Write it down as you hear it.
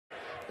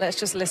Let's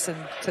just listen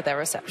to their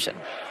reception.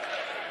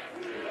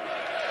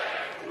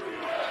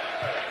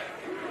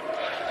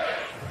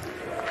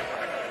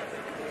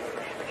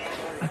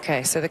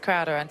 Okay, so the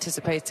crowd are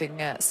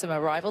anticipating some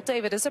arrival.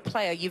 David, as a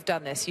player, you've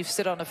done this. You've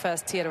stood on a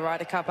first tee at a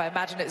Ryder Cup. I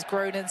imagine it's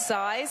grown in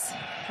size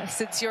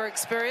since your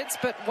experience,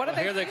 but what are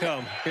they? Here they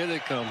come. Here they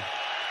come.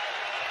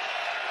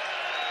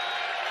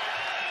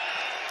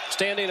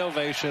 Standing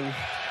ovation.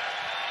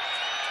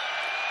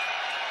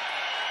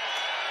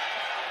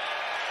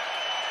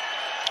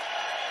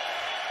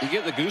 You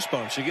get the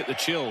goosebumps, you get the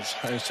chills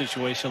in a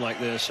situation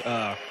like this.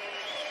 To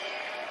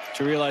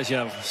realize you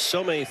have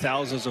so many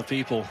thousands of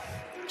people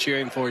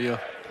cheering for you,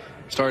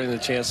 starting the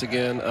chance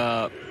again.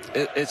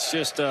 It's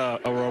just a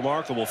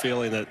remarkable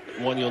feeling, that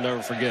one you'll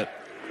never forget.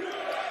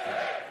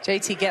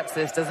 JT gets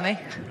this, doesn't he?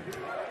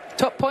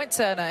 Top points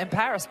earner in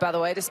Paris, by the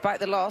way, despite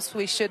the loss.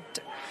 We should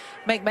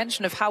make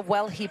mention of how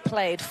well he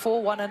played.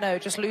 4-1-0,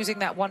 just losing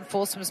that one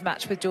foursomes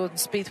match with Jordan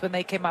Spieth when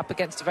they came up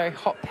against a very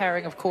hot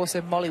pairing, of course,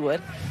 in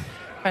Mollywood.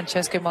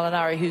 Francesco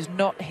Molinari, who's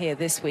not here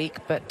this week,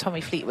 but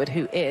Tommy Fleetwood,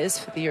 who is,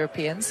 for the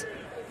Europeans.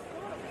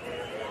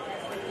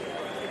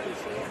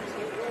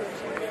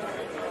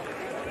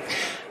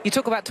 You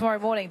talk about tomorrow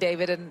morning,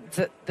 David, and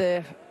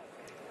the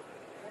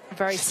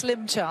very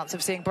slim chance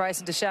of seeing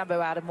Bryson DeChambeau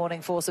out of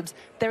morning foursomes.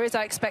 There is,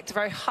 I expect, a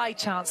very high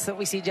chance that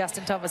we see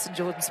Justin Thomas and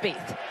Jordan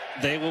Spieth.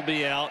 They will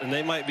be out, and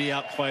they might be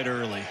out quite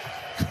early.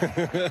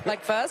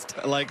 Like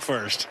first? Like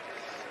first.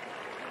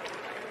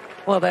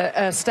 Well,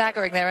 they're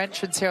staggering their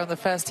entrance here on the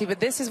first tee, but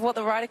this is what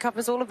the Ryder Cup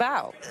is all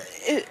about.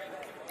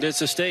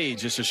 It's a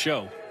stage, it's a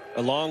show,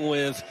 along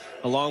with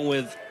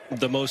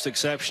the most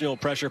exceptional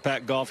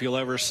pressure-packed golf you'll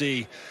ever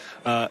see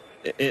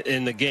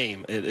in the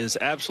game. It is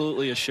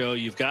absolutely a show.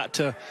 You've got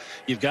to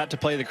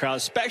play the crowd,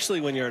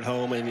 especially when you're at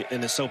home and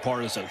it's so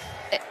partisan.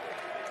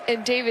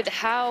 And David,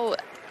 how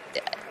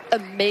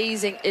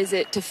amazing is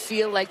it to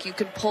feel like you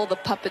can pull the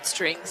puppet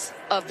strings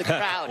of the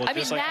crowd? Well, I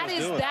mean,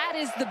 like that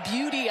is the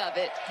beauty of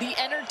it, the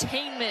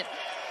entertainment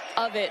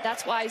of it.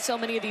 That's why so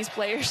many of these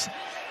players,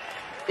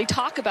 they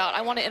talk about,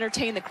 I want to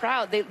entertain the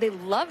crowd. They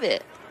love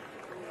it.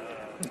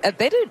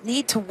 They don't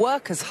need to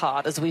work as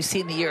hard as we've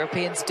seen the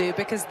Europeans do,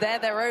 because they're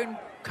their own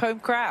home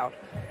crowd.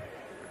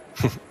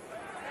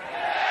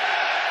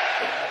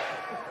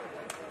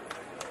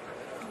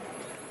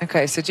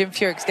 Okay, so Jim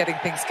Furyk's getting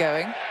things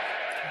going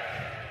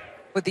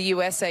with the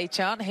USA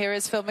chant. Here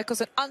is Phil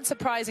Mickelson.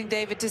 Unsurprising,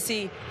 David, to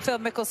see Phil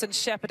Mickelson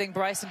shepherding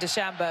Bryson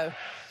DeChambeau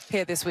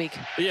here this week.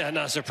 Yeah,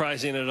 not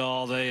surprising at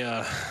all. They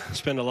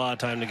spend a lot of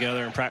time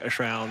together in practice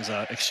rounds,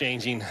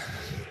 exchanging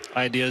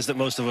ideas that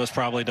most of us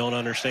probably don't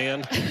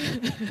understand,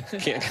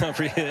 can't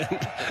comprehend,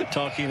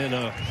 talking in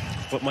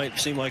what might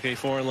seem like a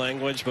foreign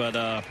language. But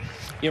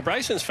you know,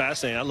 Bryson's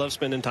fascinating. I love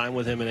spending time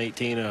with him in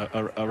 18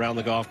 around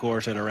the golf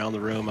course and around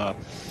the room. I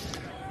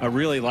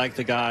really like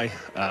the guy.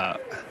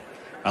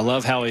 I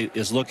love how he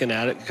is looking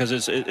at it,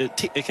 because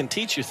it can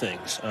teach you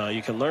things.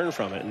 You can learn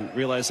from it and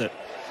realize that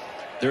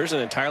there's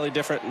an entirely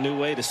different new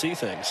way to see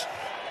things.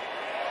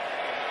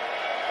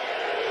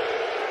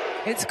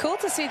 It's cool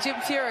to see Jim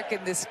Furyk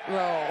in this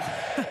role.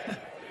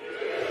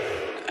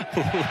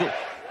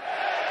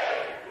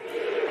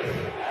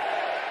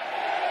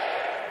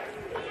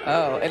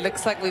 Oh, it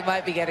looks like we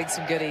might be getting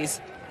some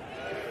goodies.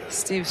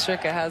 Steve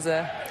Stricker has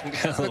a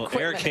little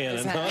air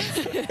cannon, huh?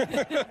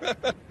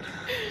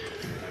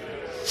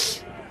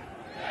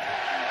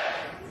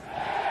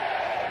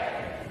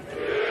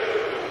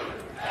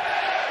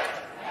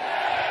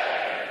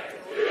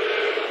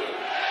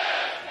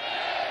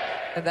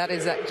 And that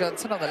is Zach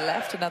Johnson on the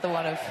left, another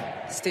one of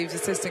Steve's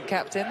assistant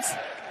captains.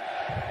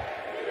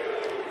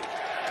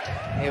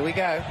 Here we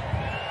go.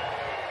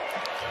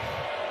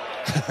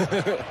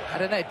 I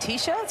don't know,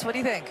 T-shirts? What do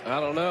you think?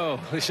 I don't know.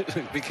 We should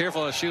be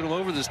careful to shoot them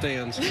over the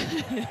stands.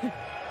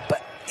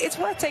 But it's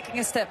worth taking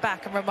a step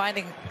back and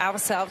reminding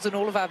ourselves and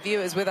all of our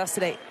viewers with us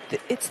today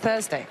that it's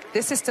Thursday.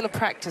 This is still a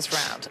practice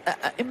round.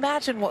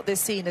 Imagine what this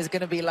scene is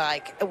going to be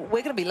like.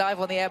 We're going to be live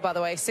on the air, by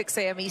the way, 6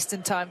 a.m.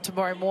 Eastern time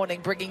tomorrow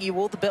morning, bringing you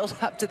all the build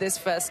up to this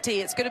first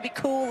tee. It's going to be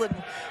cool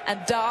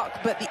and dark,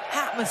 but the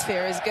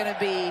atmosphere is going to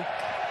be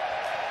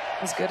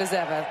as good as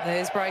ever.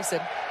 There's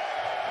Bryson.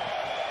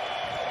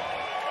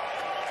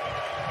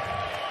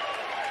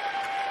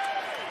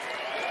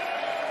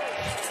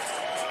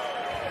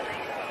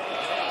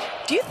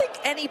 Do you think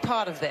any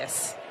part of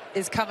this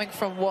is coming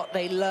from what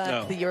they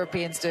learned the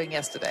Europeans doing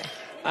yesterday?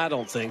 I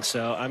don't think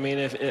so. I mean,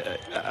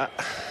 I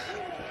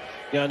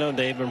know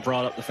David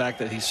brought up the fact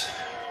that he's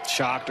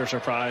shocked or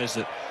surprised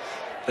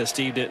that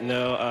Steve didn't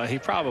know. He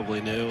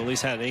probably knew, at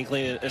least had an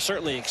inkling, and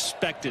certainly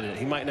expected it.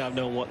 He might not have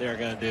known what they were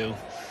going to do,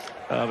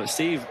 but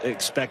Steve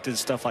expected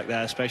stuff like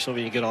that, especially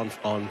when you get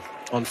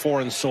on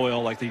foreign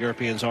soil like the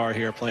Europeans are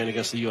here playing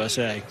against the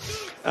USA.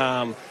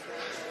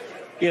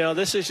 You know,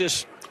 this is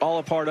just all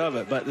a part of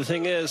it. But the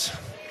thing is,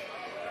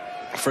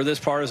 for this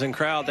partisan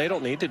crowd, they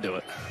don't need to do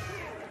it.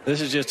 This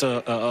is just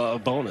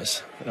a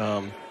bonus.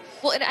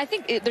 Well, and I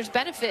think there's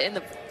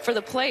benefit for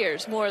the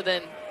players more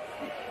than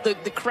the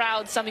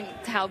crowd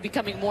somehow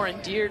becoming more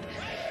endeared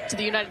to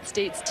the United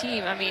States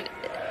team. I mean,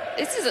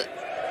 This is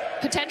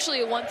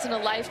potentially a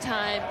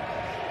once-in-a-lifetime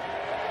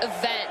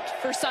event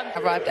for some.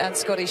 Arrived, and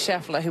Scotty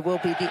Scheffler, who will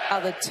be the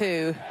other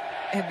two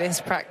in this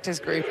practice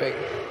grouping.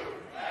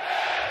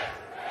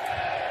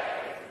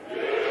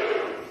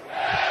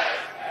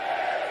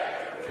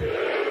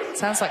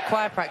 Sounds like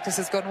choir practice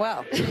has gone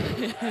well.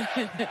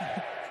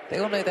 They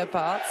all know their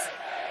parts.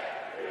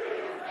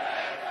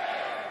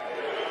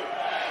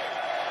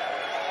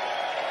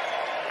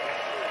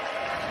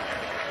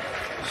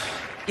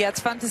 Yeah,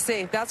 it's fun to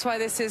see. That's why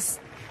this is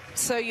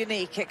so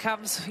unique. It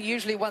comes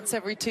usually once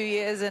every 2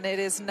 years, and it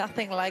is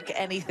nothing like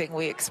anything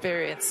we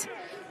experience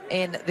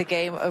in the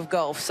game of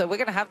golf. So we're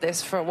going to have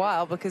this for a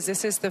while, because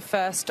this is the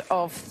first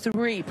of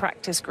 3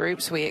 practice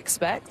groups we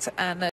expect. And